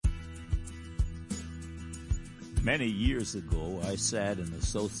Many years ago, I sat in a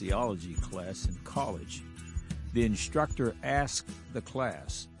sociology class in college. The instructor asked the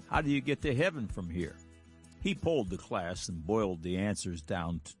class, "How do you get to heaven from here?" He polled the class and boiled the answers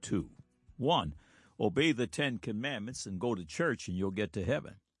down to two. 1, obey the 10 Commandments and go to church and you'll get to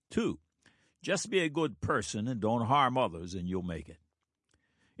heaven. 2, just be a good person and don't harm others and you'll make it.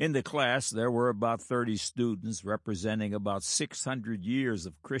 In the class, there were about 30 students representing about 600 years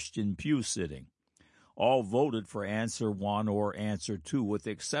of Christian pew sitting. All voted for answer 1 or answer 2, with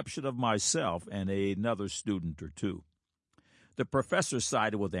the exception of myself and another student or two. The professor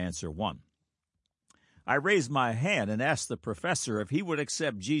sided with answer 1. I raised my hand and asked the professor if he would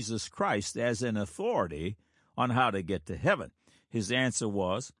accept Jesus Christ as an authority on how to get to heaven. His answer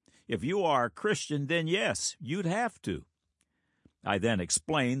was, "If you are a Christian, then yes, you'd have to." I then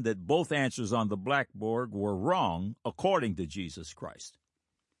explained that both answers on the blackboard were wrong according to Jesus Christ.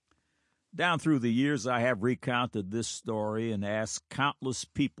 Down through the years, I have recounted this story and asked countless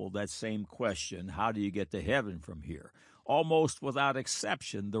people that same question, how do you get to heaven from here? Almost without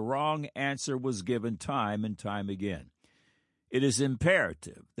exception, the wrong answer was given time and time again. It is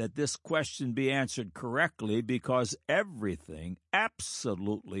imperative that this question be answered correctly because everything,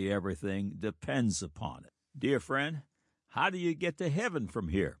 absolutely everything, depends upon it. Dear friend, how do you get to heaven from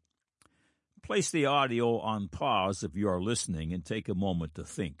here? Place the audio on pause if you are listening and take a moment to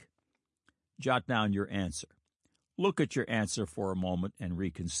think. Jot down your answer. Look at your answer for a moment and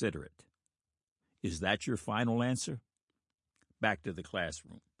reconsider it. Is that your final answer? Back to the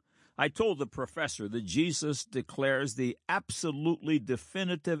classroom. I told the professor that Jesus declares the absolutely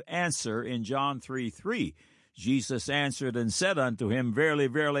definitive answer in John 3:3. Jesus answered and said unto him, "Verily,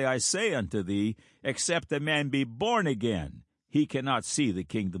 verily, I say unto thee, except a man be born again, he cannot see the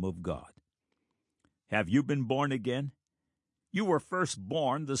kingdom of God." Have you been born again? You were first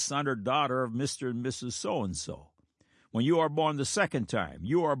born the son or daughter of Mr. and Mrs. So-and-so. When you are born the second time,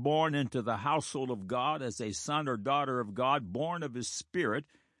 you are born into the household of God as a son or daughter of God, born of His Spirit,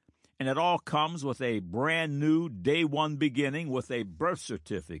 and it all comes with a brand new day one beginning with a birth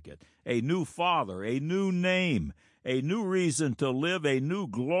certificate, a new father, a new name, a new reason to live, a new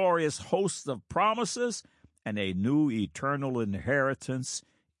glorious host of promises, and a new eternal inheritance,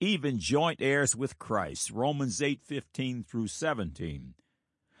 even joint heirs with Christ. Romans 8:15 through 17.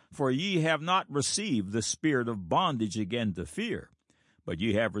 For ye have not received the spirit of bondage again to fear, but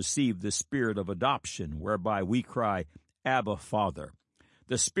ye have received the spirit of adoption, whereby we cry, Abba, Father.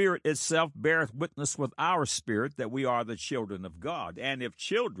 The Spirit itself beareth witness with our spirit that we are the children of God. And if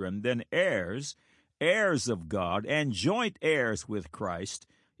children, then heirs, heirs of God, and joint heirs with Christ,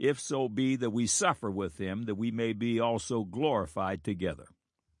 if so be that we suffer with Him, that we may be also glorified together.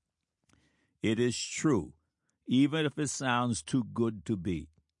 It is true, even if it sounds too good to be.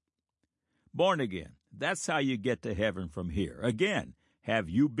 Born again, that's how you get to heaven from here. Again, have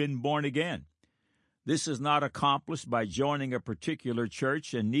you been born again? This is not accomplished by joining a particular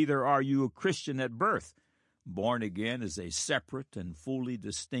church, and neither are you a Christian at birth. Born again is a separate and fully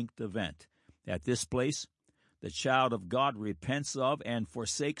distinct event. At this place, the child of God repents of and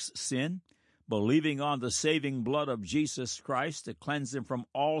forsakes sin, believing on the saving blood of Jesus Christ to cleanse him from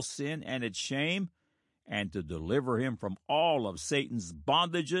all sin and its shame, and to deliver him from all of Satan's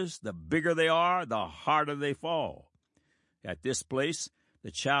bondages. The bigger they are, the harder they fall. At this place,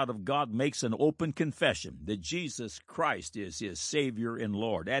 the child of God makes an open confession that Jesus Christ is his Savior and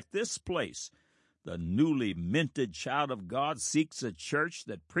Lord. At this place, the newly minted child of God seeks a church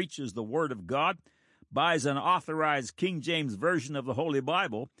that preaches the Word of God, buys an authorized King James Version of the Holy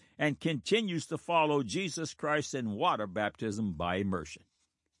Bible, and continues to follow Jesus Christ in water baptism by immersion.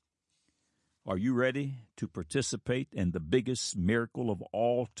 Are you ready to participate in the biggest miracle of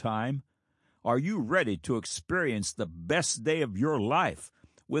all time? Are you ready to experience the best day of your life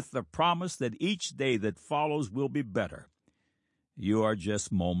with the promise that each day that follows will be better? You are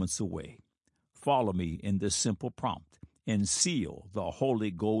just moments away. Follow me in this simple prompt and seal the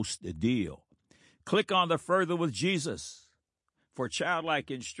Holy Ghost deal. Click on the Further with Jesus for childlike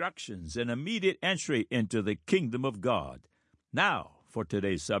instructions and immediate entry into the kingdom of God. Now for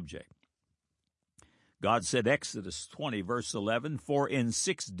today's subject. God said, Exodus 20, verse 11, "For in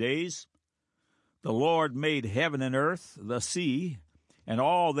 6 days the Lord made heaven and earth, the sea, and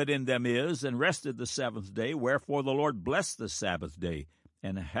all that in them is, and rested the seventh day. Wherefore the Lord blessed the Sabbath day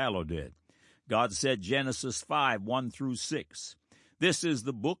and hallowed it." God said, Genesis 5, 1 through 6, "This is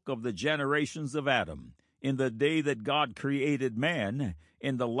the book of the generations of Adam. In the day that God created man,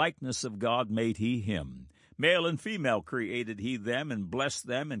 in the likeness of God made he him. Male and female created he them, and blessed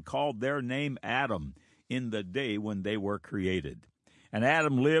them, and called their name Adam, in the day when they were created. And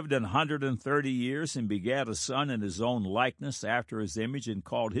Adam lived 130 years and begat a son in his own likeness after his image, and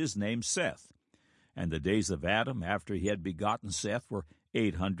called his name Seth. And the days of Adam after he had begotten Seth were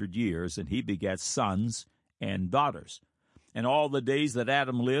 800 years, and he begat sons and daughters. And all the days that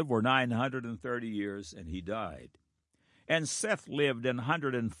Adam lived were 930 years, and he died. And Seth lived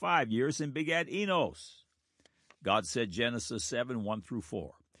 105 years and begat Enos. God said, Genesis 7,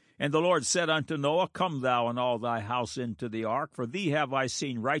 1-4. And the Lord said unto Noah, Come thou and all thy house into the ark, for thee have I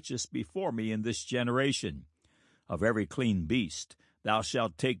seen righteous before me in this generation. Of every clean beast thou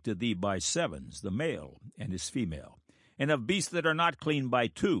shalt take to thee by sevens, the male and his female. And of beasts that are not clean by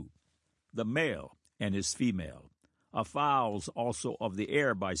two, the male and his female. Of fowls also of the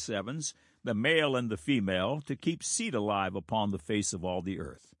air by sevens, the male and the female, to keep seed alive upon the face of all the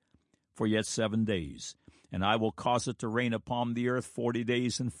earth. For yet 7 days, and I will cause it to rain upon the earth 40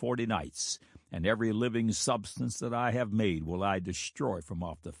 days and 40 nights, and every living substance that I have made will I destroy from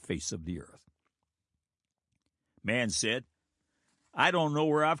off the face of the earth. Man said, I don't know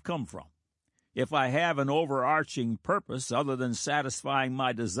where I've come from. If I have an overarching purpose other than satisfying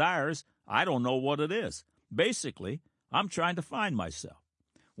my desires, I don't know what it is. Basically, I'm trying to find myself.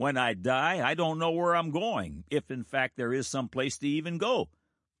 When I die, I don't know where I'm going, if in fact there is some place to even go.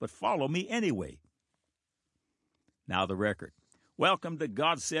 But follow me anyway. Now the record. Welcome to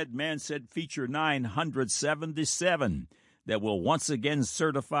God Said, Man Said, feature 977, that will once again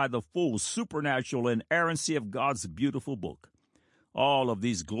certify the full supernatural inerrancy of God's beautiful book. All of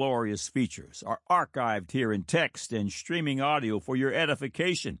these glorious features are archived here in text and streaming audio for your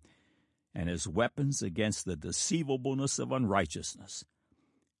edification and as weapons against the deceivableness of unrighteousness.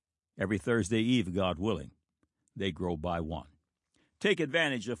 Every Thursday Eve, God willing, they grow by one. Take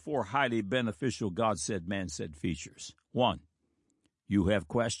advantage of 4 highly beneficial God Said, Man Said features. 1, you have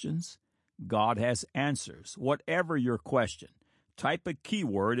questions? God has answers. Whatever your question, type a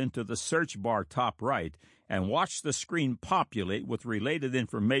keyword into the search bar top right and watch the screen populate with related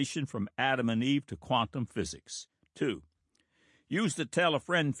information from Adam and Eve to quantum physics. 2, use the Tell a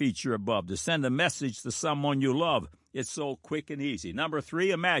Friend feature above to send a message to someone you love. It's so quick and easy.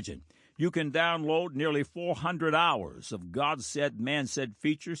 3, imagine you can download nearly 400 hours of God Said, Man Said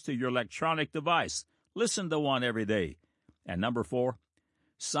features to your electronic device. Listen to one every day. And 4,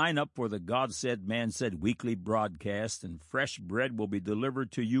 sign up for the God Said, Man Said weekly broadcast, and fresh bread will be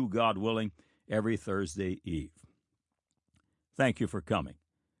delivered to you, God willing, every Thursday Eve. Thank you for coming.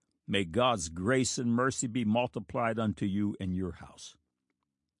 May God's grace and mercy be multiplied unto you and your house.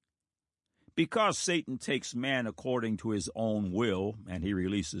 Because Satan takes man according to his own will, and he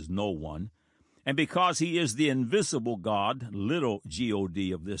releases no one, and because he is the invisible God, little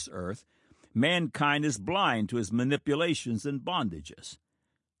G-O-D of this earth, mankind is blind to his manipulations and bondages.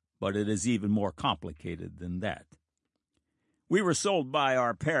 But it is even more complicated than that. We were sold by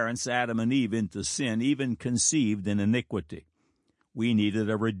our parents, Adam and Eve, into sin, even conceived in iniquity. We needed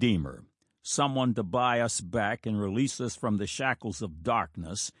a redeemer, someone to buy us back and release us from the shackles of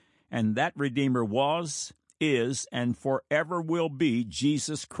darkness, and that Redeemer was, is, and forever will be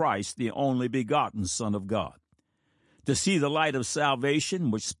Jesus Christ, the only begotten Son of God. To see the light of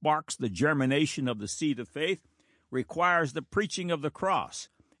salvation, which sparks the germination of the seed of faith, requires the preaching of the cross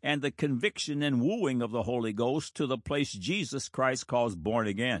and the conviction and wooing of the Holy Ghost to the place Jesus Christ calls born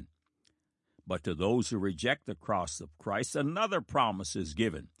again. But to those who reject the cross of Christ, another promise is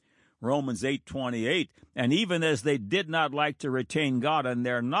given. Romans 8:28, and even as they did not like to retain God in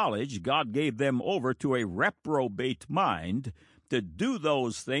their knowledge, God gave them over to a reprobate mind to do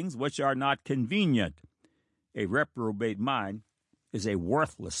those things which are not convenient. A reprobate mind is a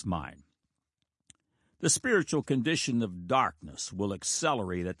worthless mind. The spiritual condition of darkness will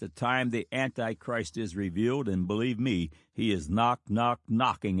accelerate at the time the Antichrist is revealed, and believe me, he is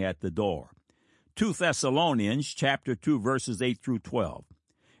knocking at the door. 2 Thessalonians chapter 2, verses 8-12.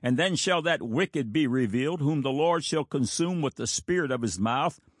 And then shall that wicked be revealed, whom the Lord shall consume with the spirit of his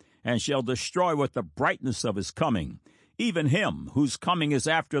mouth, and shall destroy with the brightness of his coming, even him whose coming is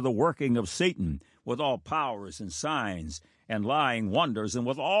after the working of Satan, with all powers and signs and lying wonders, and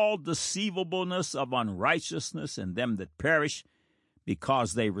with all deceivableness of unrighteousness in them that perish,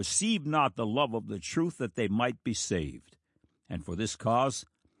 because they receive not the love of the truth, that they might be saved. And for this cause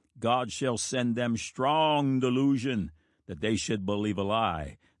God shall send them strong delusion, that they should believe a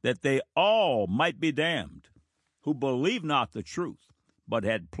lie, that they all might be damned, who believe not the truth, but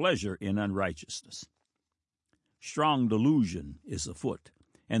had pleasure in unrighteousness. Strong delusion is afoot,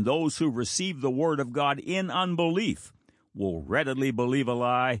 and those who receive the word of God in unbelief will readily believe a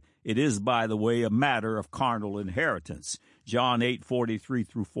lie. It is, by the way, a matter of carnal inheritance. John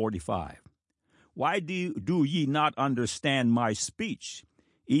 8:43-45. Why do ye not understand my speech,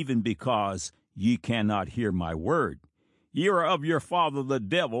 even because ye cannot hear my word? Ye are of your father the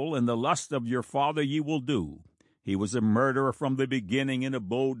devil, and the lust of your father ye will do. He was a murderer from the beginning, and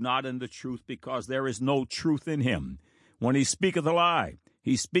abode not in the truth, because there is no truth in him. When he speaketh a lie,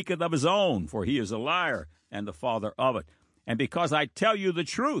 he speaketh of his own, for he is a liar, and the father of it. And because I tell you the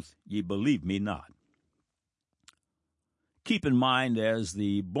truth, ye believe me not. Keep in mind, as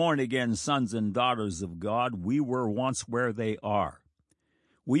the born-again sons and daughters of God, we were once where they are.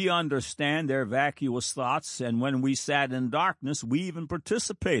 We understand their vacuous thoughts, and when we sat in darkness, we even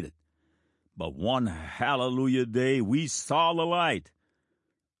participated. But one hallelujah day, we saw the light.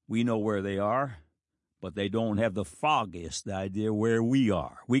 We know where they are, but they don't have the foggiest idea where we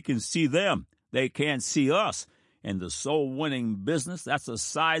are. We can see them. They can't see us. In the soul-winning business, that's a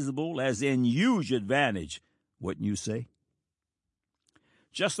sizable, as in huge advantage, wouldn't you say?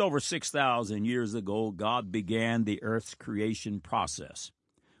 Just over 6,000 years ago, God began the earth's creation process.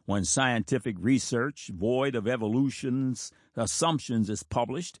 When scientific research, void of evolution's assumptions, is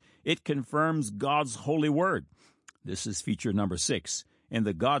published, it confirms God's holy word. This is feature number 6 in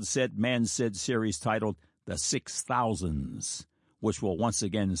the God Said, Man Said series titled The 6,000s, which will once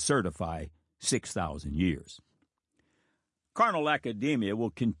again certify 6,000 years. Carnal academia will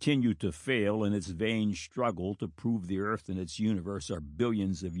continue to fail in its vain struggle to prove the earth and its universe are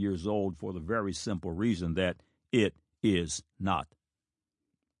billions of years old for the very simple reason that it is not.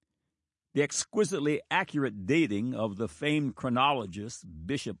 The exquisitely accurate dating of the famed chronologist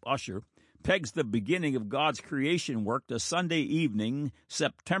Bishop Ussher pegs the beginning of God's creation work to Sunday evening,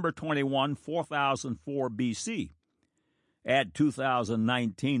 September 21, 4004 B.C. Add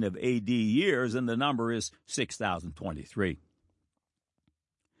 2019 of A.D. years, and the number is 6,023.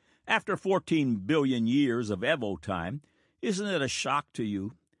 After 14 billion years of Evo time, isn't it a shock to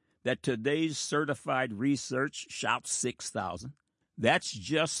you that today's certified research shouts 6,000? That's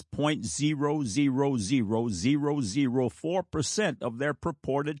just 0.000004% of their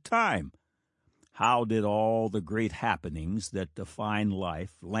purported time. How did all the great happenings that define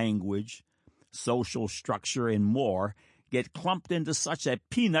life, language, social structure, and more get clumped into such a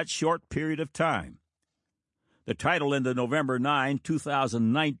peanut-short period of time? The title in the November 9,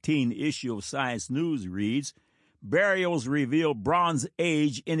 2019 issue of Science News reads, Burials Reveal Bronze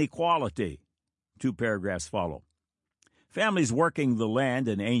Age Inequality. 2 paragraphs follow. Families working the land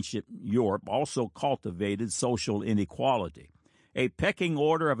in ancient Europe also cultivated social inequality. A pecking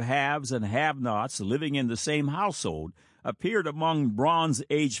order of haves and have-nots living in the same household appeared among Bronze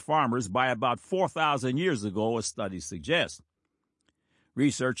Age farmers by about 4,000 years ago, as studies suggest.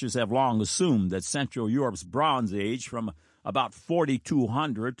 Researchers have long assumed that Central Europe's Bronze Age, from about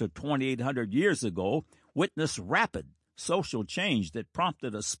 4,200 to 2,800 years ago, witnessed rapid social change that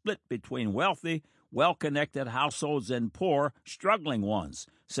prompted a split between wealthy, well-connected households and poor, struggling ones,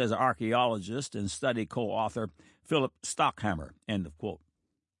 says archaeologist and study co-author Philip Stockhammer. End of quote.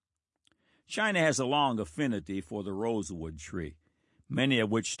 China has a long affinity for the rosewood tree, many of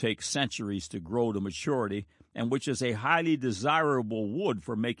which take centuries to grow to maturity, and which is a highly desirable wood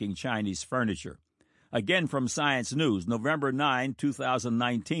for making Chinese furniture. Again from Science News, November 9,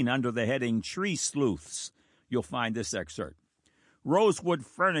 2019, under the heading Tree Sleuths, you'll find this excerpt. Rosewood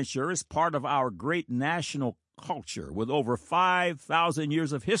furniture is part of our great national culture with over 5,000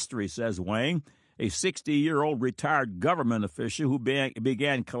 years of history, says Wang, a 60-year-old retired government official who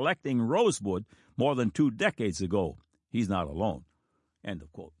began collecting rosewood more than 2 decades ago. He's not alone. End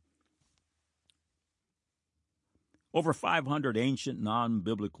of quote. Over 500 ancient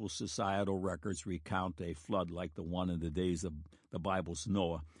non-biblical societal records recount a flood like the one in the days of the Bible's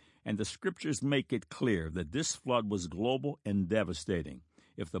Noah, and the scriptures make it clear that this flood was global and devastating.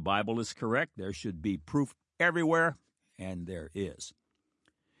 If the Bible is correct, there should be proof everywhere, and there is.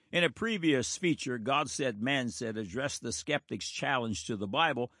 In a previous feature, God Said, Man Said addressed the skeptic's challenge to the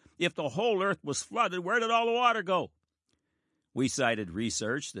Bible. If the whole earth was flooded, where did all the water go? We cited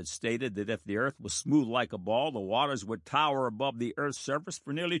research that stated that if the earth was smooth like a ball, the waters would tower above the earth's surface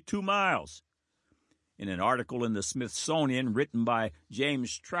for nearly 2 miles. In an article in the Smithsonian written by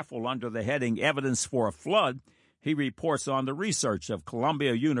James Trefil under the heading Evidence for a Flood, he reports on the research of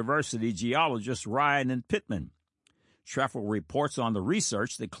Columbia University geologists Ryan and Pittman. Trefil reports on the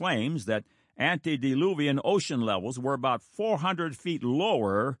research that claims that antediluvian ocean levels were about 400 feet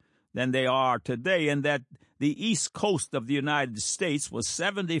lower than they are today, and that the east coast of the United States was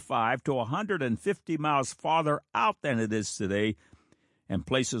 75 to 150 miles farther out than it is today, and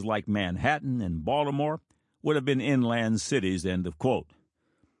places like Manhattan and Baltimore would have been inland cities, end of quote.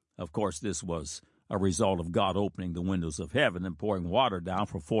 Of course, this was a result of God opening the windows of heaven and pouring water down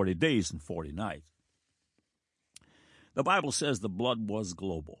for 40 days and 40 nights. The Bible says the blood was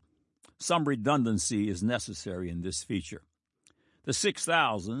global. Some redundancy is necessary in this feature. The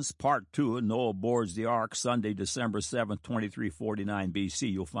 6000s, Part 2, Noah boards the ark, Sunday, December 7, 2349 B.C.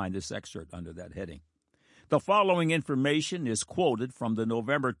 You'll find this excerpt under that heading. The following information is quoted from the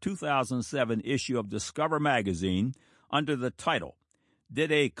November 2007 issue of Discover magazine under the title,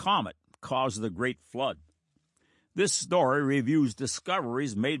 Did a Comet Cause the Great Flood? This story reviews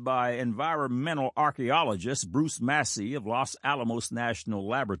discoveries made by environmental archaeologist Bruce Massey of Los Alamos National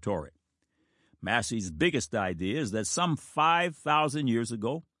Laboratory. Massey's biggest idea is that some 5,000 years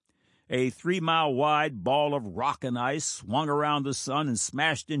ago, a 3-mile-wide ball of rock and ice swung around the sun and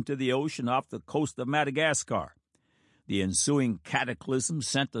smashed into the ocean off the coast of Madagascar. The ensuing cataclysm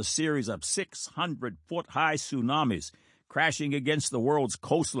sent a series of 600-foot-high tsunamis crashing against the world's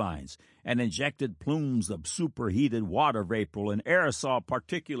coastlines and injected plumes of superheated water vapor and aerosol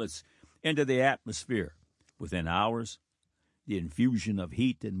particulates into the atmosphere. Within hours, the infusion of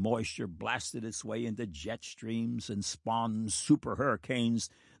heat and moisture blasted its way into jet streams and spawned super hurricanes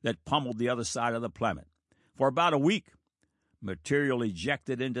that pummeled the other side of the planet. For about a week, material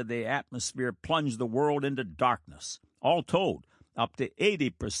ejected into the atmosphere plunged the world into darkness. All told, up to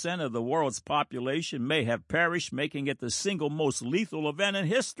 80% of the world's population may have perished, making it the single most lethal event in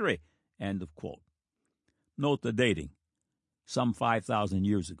history. End of quote. Note the dating, some 5,000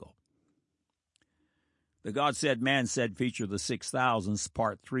 years ago. The God Said, Man Said feature, the 6000s,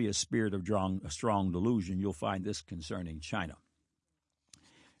 Part 3, A Spirit of a Strong Delusion. You'll find this concerning China.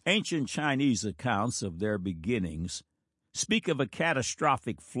 Ancient Chinese accounts of their beginnings speak of a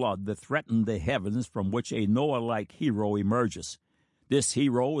catastrophic flood that threatened the heavens from which a Noah-like hero emerges. This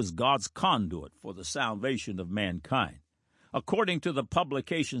hero is God's conduit for the salvation of mankind. According to the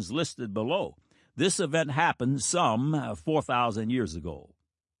publications listed below, this event happened some 4,000 years ago.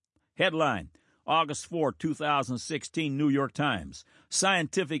 Headline, August 4, 2016, New York Times.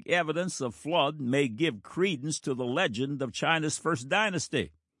 Scientific evidence of flood may give credence to the legend of China's first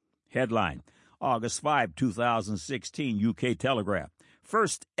dynasty. Headline, August 5, 2016, UK Telegraph.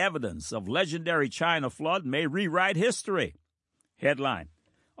 First evidence of legendary China flood may rewrite history. Headline,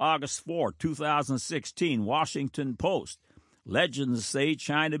 August 4, 2016, Washington Post. Legends say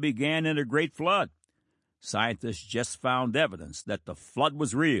China began in a great flood. Scientists just found evidence that the flood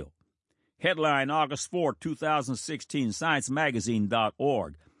was real. Headline, August 4, 2016,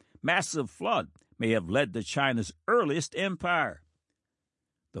 ScienceMagazine.org. Massive flood may have led to China's earliest empire.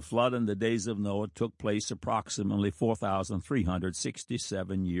 The flood in the days of Noah took place approximately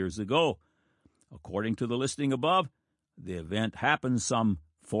 4,367 years ago. According to the listing above, the event happened some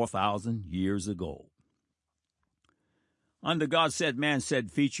 4,000 years ago. Under God Said, Man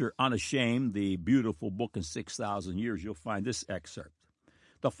Said feature, Unashamed, the beautiful book in 6,000 years, you'll find this excerpt.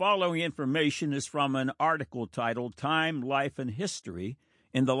 The following information is from an article titled Time, Life, and History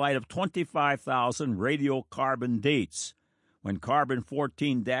in the light of 25,000 radiocarbon dates. When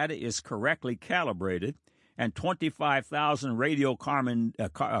carbon-14 data is correctly calibrated and 25,000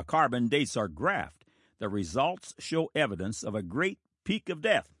 radiocarbon dates are graphed, the results show evidence of a great peak of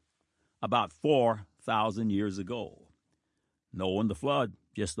death about 4,000 years ago. Noah and the flood,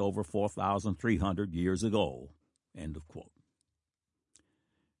 just over 4,300 years ago. End of quote.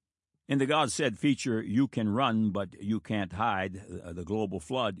 In the God Said feature, You Can Run, But You Can't Hide, the global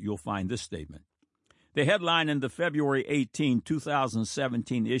flood, you'll find this statement. The headline in the February 18,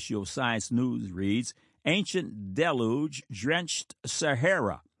 2017 issue of Science News reads, Ancient Deluge Drenched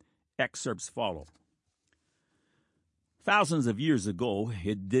Sahara. Excerpts follow. Thousands of years ago,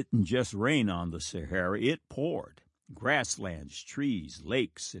 it didn't just rain on the Sahara, it poured. Grasslands, trees,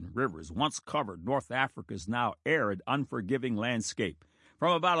 lakes, and rivers once covered North Africa's now arid, unforgiving landscape.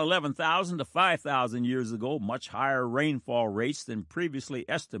 From about 11,000 to 5,000 years ago, much higher rainfall rates than previously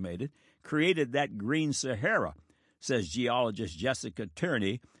estimated created that green Sahara, says geologist Jessica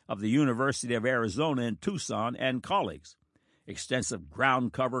Tierney of the University of Arizona in Tucson and colleagues. Extensive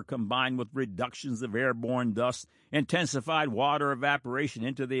ground cover combined with reductions of airborne dust intensified water evaporation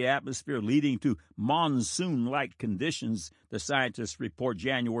into the atmosphere, leading to monsoon-like conditions, the scientists report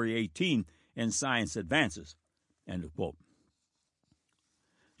January 18 in Science Advances. End of quote.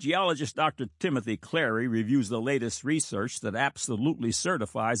 Geologist Dr. Timothy Clary reviews the latest research that absolutely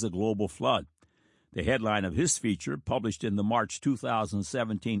certifies a global flood. The headline of his feature, published in the March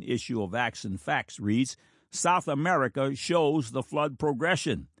 2017 issue of Acts and Facts, reads, South America shows the flood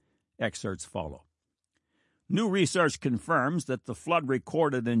progression. Excerpts follow. New research confirms that the flood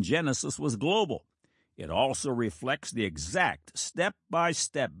recorded in Genesis was global. It also reflects the exact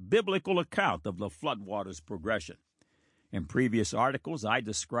step-by-step biblical account of the floodwaters progression. In previous articles, I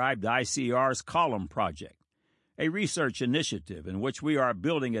described ICR's Column Project, a research initiative in which we are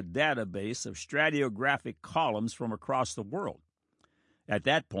building a database of stratigraphic columns from across the world. At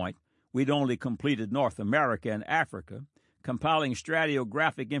that point, we'd only completed North America and Africa, compiling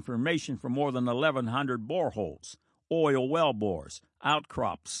stratigraphic information from more than 1,100 boreholes, oil well bores,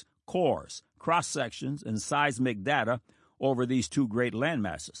 outcrops, cores, cross-sections, and seismic data over these two great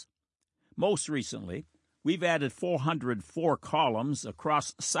landmasses. Most recently, we've added 404 columns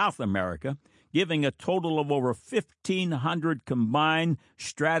across South America, giving a total of over 1,500 combined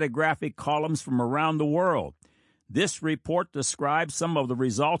stratigraphic columns from around the world. This report describes some of the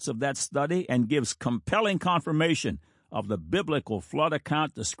results of that study and gives compelling confirmation of the biblical flood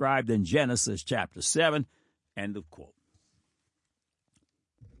account described in Genesis chapter 7. End of quote.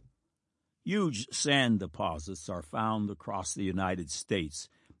 Huge sand deposits are found across the United States,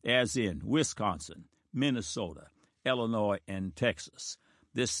 as in Wisconsin, Minnesota, Illinois, and Texas.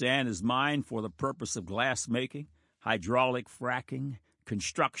 This sand is mined for the purpose of glass making, hydraulic fracking,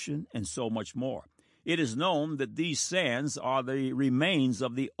 construction, and so much more. It is known that these sands are the remains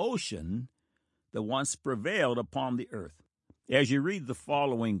of the ocean that once prevailed upon the earth. As you read the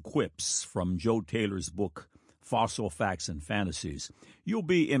following quips from Joe Taylor's book, Fossil Facts and Fantasies, you'll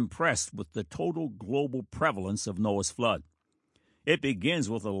be impressed with the total global prevalence of Noah's flood. It begins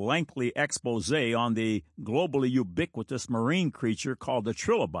with a lengthy expose on the globally ubiquitous marine creature called the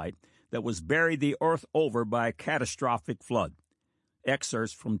trilobite that was buried the earth over by a catastrophic flood.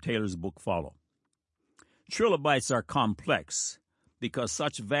 Excerpts from Taylor's book follow. Trilobites are complex because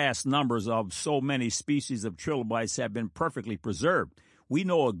such vast numbers of so many species of trilobites have been perfectly preserved. We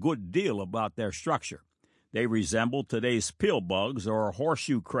know a good deal about their structure. They resemble today's pill bugs or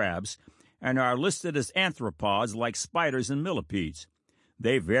horseshoe crabs and are listed as arthropods like spiders and millipedes.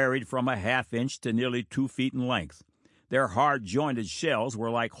 They varied from a half-inch to nearly 2 feet in length. Their hard-jointed shells were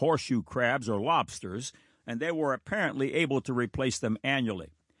like horseshoe crabs or lobsters, and they were apparently able to replace them annually.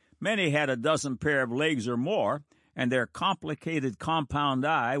 Many had a dozen pair of legs or more, and their complicated compound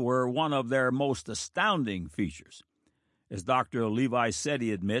eye were one of their most astounding features. As Dr. Levi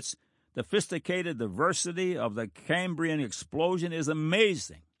Seti admits, the sophisticated diversity of the Cambrian explosion is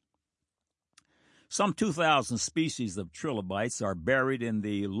amazing. Some 2,000 species of trilobites are buried in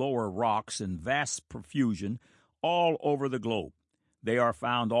the lower rocks in vast profusion all over the globe. They are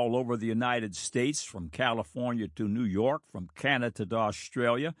found all over the United States, from California to New York, from Canada to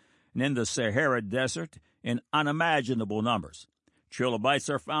Australia, and in the Sahara Desert in unimaginable numbers. Trilobites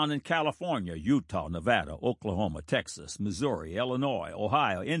are found in California, Utah, Nevada, Oklahoma, Texas, Missouri, Illinois,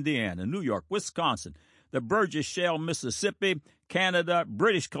 Ohio, Indiana, New York, Wisconsin, the Burgess Shale, Mississippi, Canada,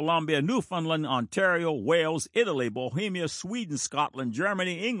 British Columbia, Newfoundland, Ontario, Wales, Italy, Bohemia, Sweden, Scotland,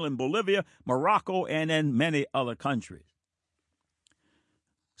 Germany, England, Bolivia, Morocco, and in many other countries.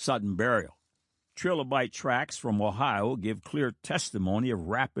 Sudden burial. Trilobite tracks from Ohio give clear testimony of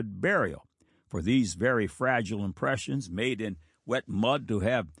rapid burial. For these very fragile impressions, made in wet mud, to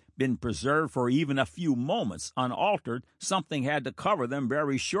have been preserved for even a few moments unaltered, something had to cover them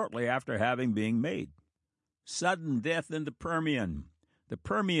very shortly after having been made. Sudden death in the Permian. The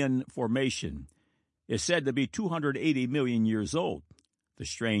Permian Formation is said to be 280 million years old. The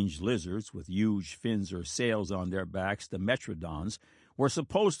strange lizards with huge fins or sails on their backs, the Metrodons, were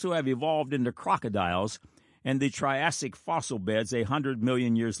supposed to have evolved into crocodiles in the Triassic fossil beds 100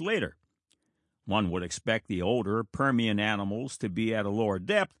 million years later. One would expect the older Permian animals to be at a lower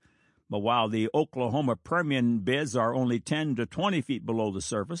depth, but while the Oklahoma Permian beds are only 10 to 20 feet below the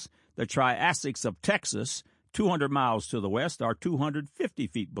surface, the Triassics of Texas, 200 miles to the west, are 250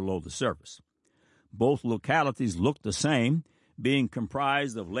 feet below the surface. Both localities look the same, being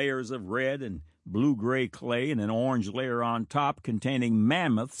comprised of layers of red and blue-gray clay and an orange layer on top containing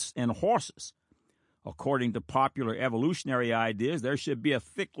mammoths and horses. According to popular evolutionary ideas, there should be a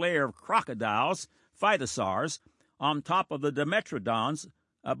thick layer of crocodiles, phytosaurs, on top of the Dimetrodons,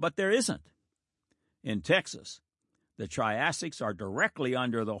 but there isn't. In Texas, the Triassics are directly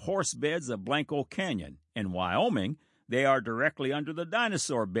under the horse beds of Blanco Canyon. In Wyoming, they are directly under the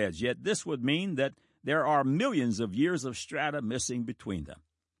dinosaur beds, yet this would mean that there are millions of years of strata missing between them.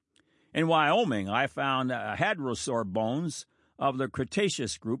 In Wyoming, I found hadrosaur bones of the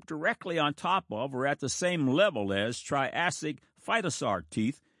Cretaceous group directly on top of or at the same level as Triassic phytosaur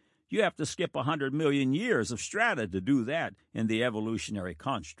teeth. You have to skip 100 million years of strata to do that in the evolutionary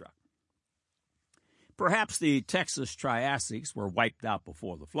construct. Perhaps the Texas Triassics were wiped out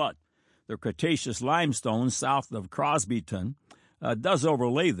before the flood. The Cretaceous limestone south of Crosbyton does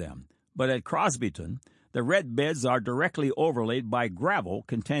overlay them, But at Crosbyton, the red beds are directly overlaid by gravel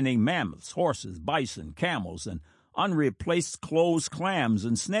containing mammoths, horses, bison, camels, and unreplaced closed clams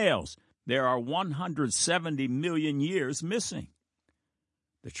and snails. There are 170 million years missing.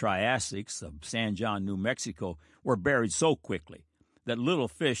 The Triassics of San Juan, New Mexico, were buried so quickly that little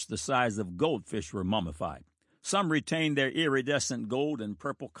fish the size of goldfish were mummified. Some retain their iridescent gold and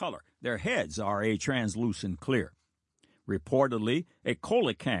purple color. Their heads are a translucent clear. Reportedly, a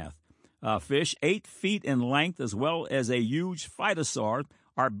coelacanth fish 8 feet in length as well as a huge phytosaur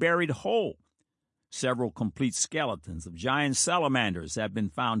are buried whole. Several complete skeletons of giant salamanders have been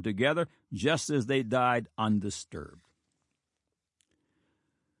found together just as they died undisturbed.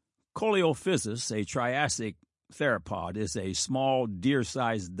 Coleophysis, a Triassic theropod, is a small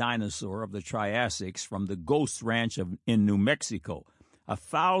deer-sized dinosaur of the Triassics from the Ghost Ranch in New Mexico.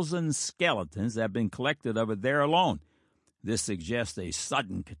 1,000 skeletons have been collected of it there alone. This suggests a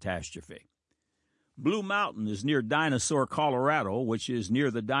sudden catastrophe. Blue Mountain is near Dinosaur, Colorado, which is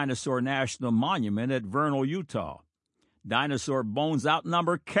near the Dinosaur National Monument at Vernal, Utah. Dinosaur bones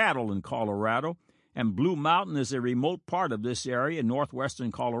outnumber cattle in Colorado, and Blue Mountain is a remote part of this area in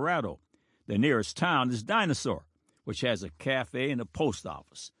northwestern Colorado. The nearest town is Dinosaur, which has a cafe and a post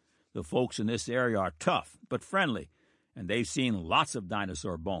office. The folks in this area are tough but friendly, and they've seen lots of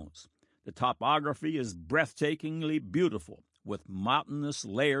dinosaur bones. The topography is breathtakingly beautiful, with mountainous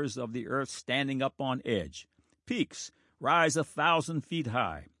layers of the earth standing up on edge. Peaks rise 1,000 feet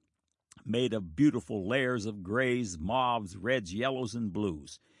high, made of beautiful layers of grays, mauves, reds, yellows, and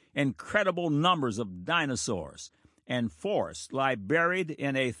blues. Incredible numbers of dinosaurs and forests lie buried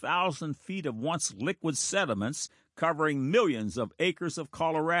in 1,000 feet of once liquid sediments covering millions of acres of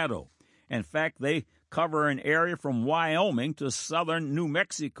Colorado. In fact, they cover an area from Wyoming to southern New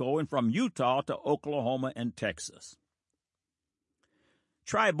Mexico and from Utah to Oklahoma and Texas.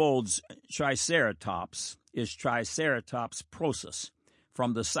 Tribold's Triceratops is Triceratops process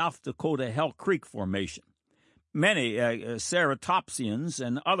from the South Dakota Hell Creek Formation. Many ceratopsians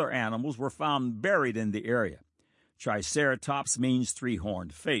and other animals were found buried in the area. Triceratops means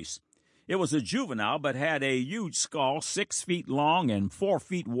three-horned face. It was a juvenile but had a huge skull 6 feet long and 4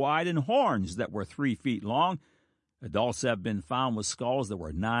 feet wide and horns that were 3 feet long. Adults have been found with skulls that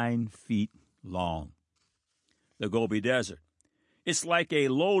were 9 feet long. The Gobi Desert. It's like a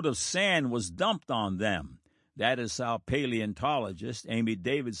load of sand was dumped on them. That is how paleontologist Amy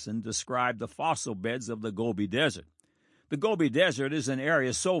Davidson described the fossil beds of the Gobi Desert. The Gobi Desert is an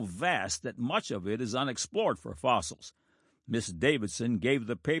area so vast that much of it is unexplored for fossils. Miss Davidson gave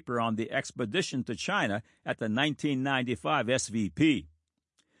the paper on the expedition to China at the 1995 SVP.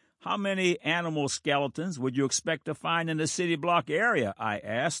 How many animal skeletons would you expect to find in the city block area? I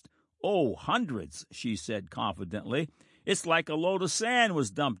asked. Oh, hundreds, she said confidently. It's like a load of sand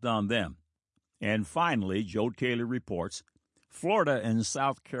was dumped on them. And finally, Joe Taylor reports, Florida and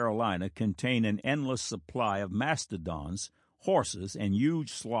South Carolina contain an endless supply of mastodons, horses, and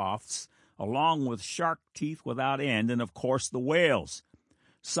huge sloths, along with shark teeth without end, and of course the whales.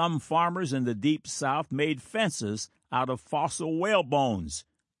 Some farmers in the deep South made fences out of fossil whale bones.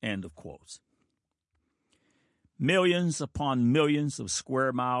 End of quotes. Millions upon millions of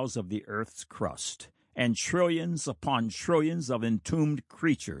square miles of the earth's crust, and trillions upon trillions of entombed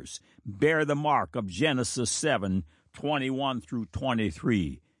creatures bear the mark of Genesis 7:21 through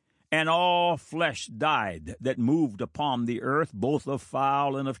 23. And all flesh died that moved upon the earth, both of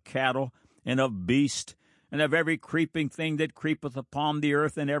fowl and of cattle, and of beast, and of every creeping thing that creepeth upon the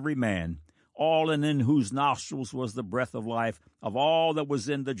earth, and every man, all in whose nostrils was the breath of life, of all that was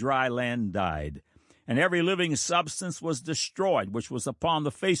in the dry land died. And every living substance was destroyed, which was upon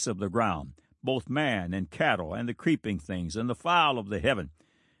the face of the ground, both man and cattle, and the creeping things, and the fowl of the heaven.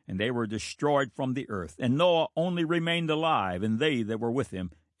 And they were destroyed from the earth. And Noah only remained alive, and they that were with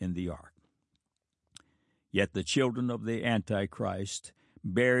him in the ark. Yet the children of the Antichrist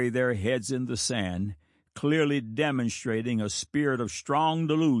bury their heads in the sand, clearly demonstrating a spirit of strong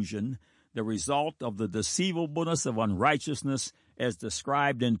delusion, the result of the deceivableness of unrighteousness as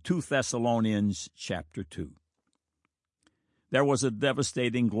described in 2 Thessalonians chapter 2. There was a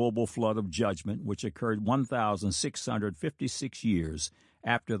devastating global flood of judgment which occurred 1,656 years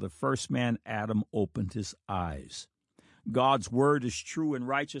after the first man Adam opened his eyes. God's word is true and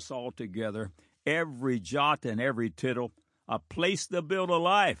righteous altogether, every jot and every tittle, a place to build a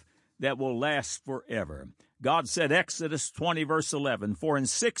life that will last forever. God said, Exodus 20, verse 11, For in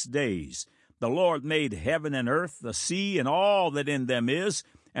 6 days the Lord made heaven and earth, the sea, and all that in them is,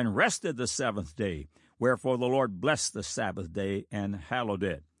 and rested the seventh day. Wherefore the Lord blessed the Sabbath day and hallowed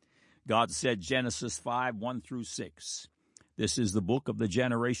it. God said, Genesis 5, 1 through 6, This is the book of the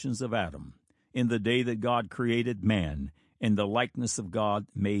generations of Adam. In the day that God created man, in the likeness of God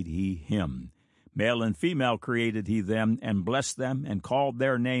made he him. Male and female created he them, and blessed them, and called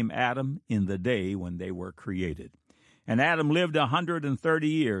their name Adam in the day when they were created. And Adam lived 130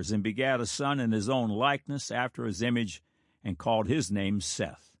 years, and begat a son in his own likeness after his image, and called his name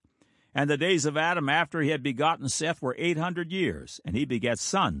Seth. And the days of Adam after he had begotten Seth were 800 years, and he begat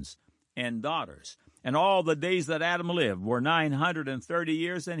sons and daughters. And all the days that Adam lived were 930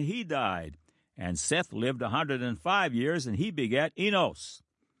 years, and he died. And Seth lived 105 years, and he begat Enos.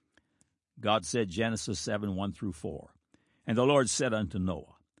 God said, Genesis 7, 1-4. And the Lord said unto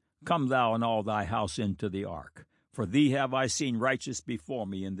Noah, Come thou and all thy house into the ark, for thee have I seen righteous before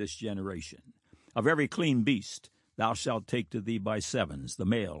me in this generation. Of every clean beast thou shalt take to thee by sevens, the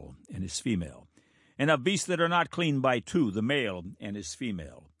male and his female. And of beasts that are not clean by two, the male and his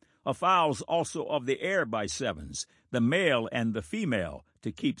female. Of fowls also of the air by sevens, the male and the female,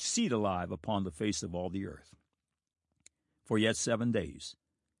 to keep seed alive upon the face of all the earth. For yet 7 days,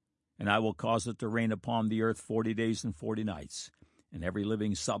 and I will cause it to rain upon the earth 40 days and 40 nights, and every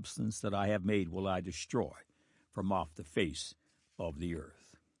living substance that I have made will I destroy from off the face of the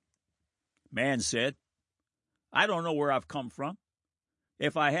earth. Man said, I don't know where I've come from.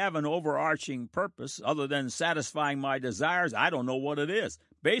 If I have an overarching purpose other than satisfying my desires, I don't know what it is.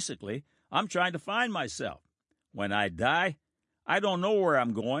 Basically, I'm trying to find myself. When I die, I don't know where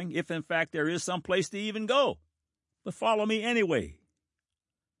I'm going, if in fact there is some place to even go. But follow me anyway.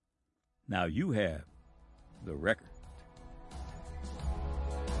 Now you have the record.